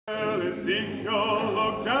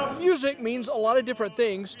Music means a lot of different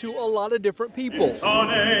things to a lot of different people. For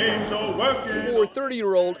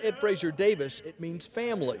 30-year-old Ed Frazier Davis, it means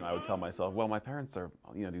family. I would tell myself, well, my parents are,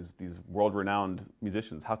 these world-renowned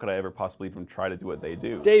musicians. How could I ever possibly even try to do what they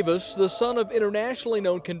do? Davis, the son of internationally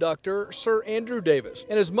known conductor Sir Andrew Davis,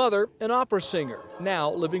 and his mother, an opera singer.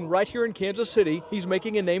 Now, living right here in Kansas City, he's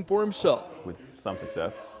making a name for himself. With some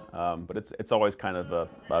success, but it's always kind of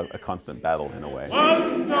a constant battle in a way.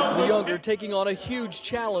 The younger taking on a huge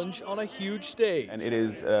challenge on a huge stage. And it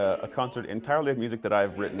is a concert entirely of music that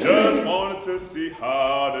I've written. Just wanted to see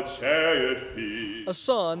how the chariot feels. A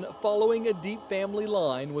son following a deep family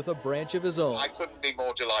line with a branch of his own. I couldn't be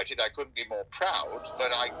more delighted, I couldn't be more proud,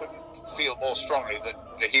 but I couldn't feel more strongly that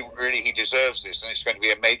he deserves this, and it's going to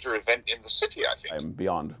be a major event in the city, I think. I'm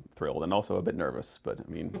beyond thrilled and also a bit nervous, but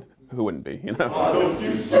I mean, who wouldn't be, you know?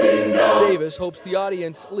 Davis hopes the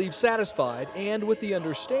audience leaves satisfied and with the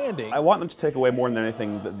understanding. I want them to take away more than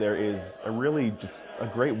anything that there is a really just a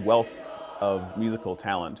great wealth of musical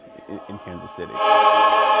talent in Kansas City.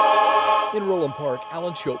 In Roland Park,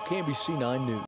 Alan Shope, KMBC 9 News.